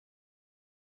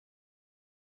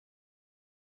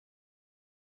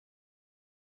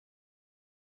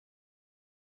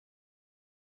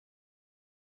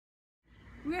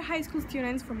We are high school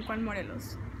students from CUAM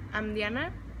Morelos. I'm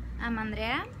Diana. I'm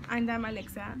Andrea. And I'm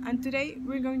Alexa, and today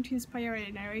we're going to inspire a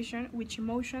generation which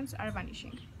emotions are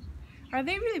vanishing. Are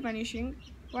they really vanishing,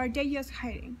 or are they just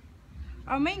hiding?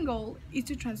 Our main goal is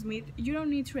to transmit you don't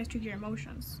need to restrict your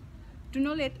emotions. Do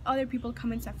not let other people's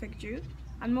comments affect you,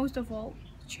 and most of all,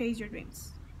 chase your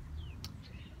dreams.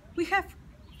 We have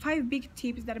 5 big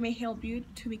tips that may help you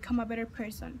to become a better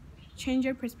person, change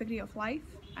your perspective of life,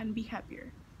 and be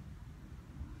happier.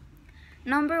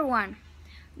 Number 1.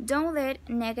 Don't let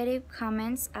negative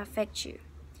comments affect you,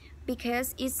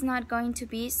 because it's not going to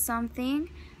be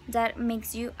something that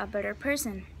makes you a better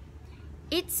person.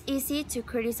 It's easy to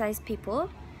criticize people,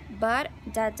 but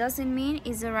that doesn't mean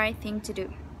it's the right thing to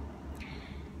do.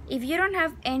 If you don't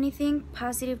have anything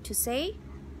positive to say,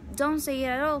 don't say it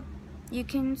at all. You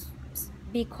can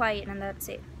be quiet and that's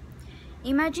it.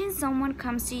 Imagine someone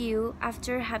comes to you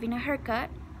after having a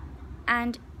haircut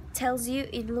and tells you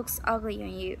it looks ugly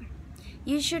on you.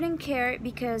 You shouldn't care,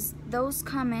 because those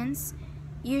comments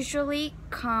usually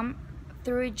come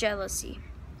through jealousy.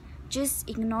 Just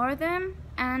ignore them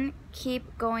and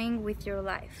keep going with your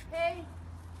life. Hey!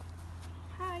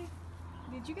 Hi,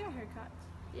 did you get a haircut?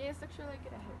 Yes, actually I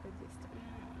get a haircut this time.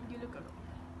 You look ugly.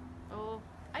 Oh,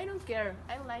 I don't care.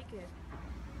 I like it.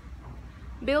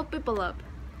 Build people up.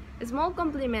 Small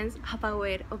compliments have a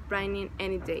way of brightening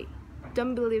any day.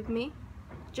 Don't believe me?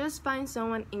 Just find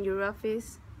someone in your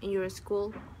office, in your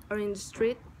school, or in the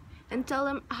street and tell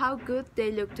them how good they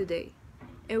look today,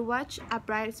 and watch a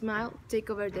bright smile take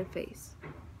over their face.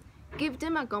 Give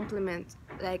them a compliment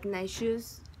like nice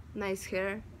shoes, nice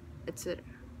hair, etc.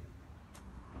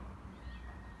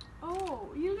 Oh,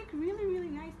 you look really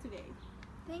nice today.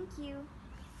 Thank you.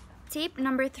 Tip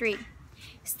number 3.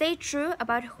 Stay true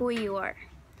about who you are.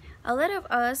 A lot of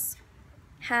us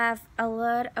have a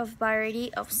lot of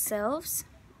variety of selves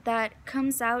that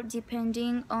comes out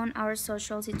depending on our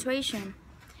social situation,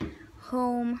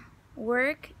 home,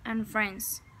 work, and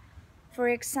friends. For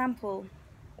example,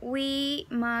 we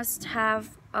must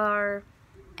have our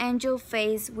angel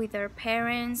face with our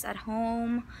parents at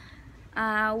home.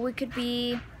 We could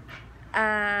be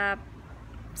a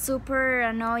super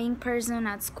annoying person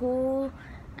at school,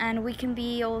 and we can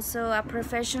be also a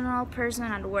professional person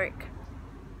at work.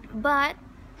 But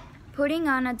putting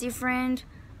on a different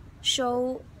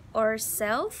show or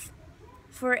self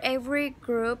for every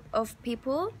group of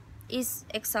people is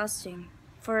exhausting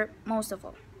for most of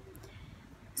all.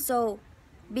 So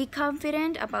be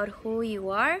confident about who you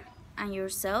are and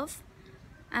yourself,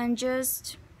 and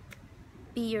just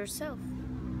be yourself.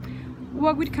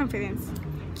 Walk with confidence.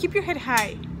 Keep your head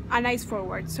high and eyes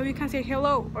forward so you can say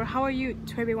hello or how are you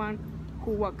to everyone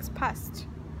who walks past.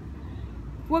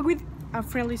 Walk with a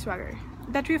friendly swagger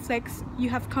that reflects you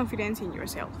have confidence in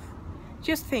yourself.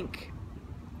 Just think,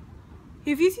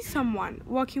 if you see someone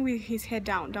walking with his head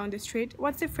down the street,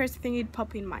 what's the first thing you'd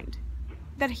pop in mind?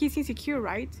 That he's insecure,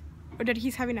 right? Or that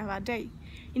he's having a bad day.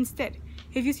 Instead,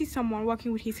 if you see someone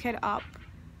walking with his head up,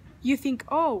 you think,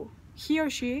 oh, he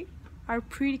or she are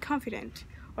pretty confident,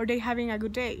 or they having a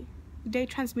good day. They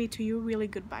transmit to you really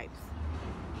good vibes.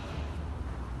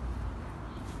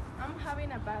 I'm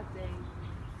having a bad day.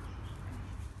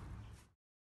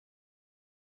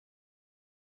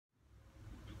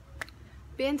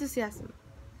 Be enthusiasm.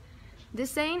 The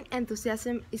saying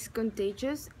enthusiasm is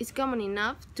contagious is common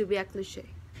enough to be a cliche,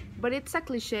 but it's a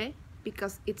cliche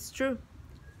because it's true.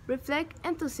 Reflect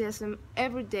enthusiasm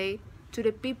every day to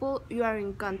the people you are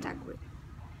in contact with,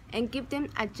 and give them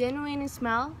a genuine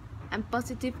smile and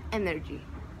positive energy.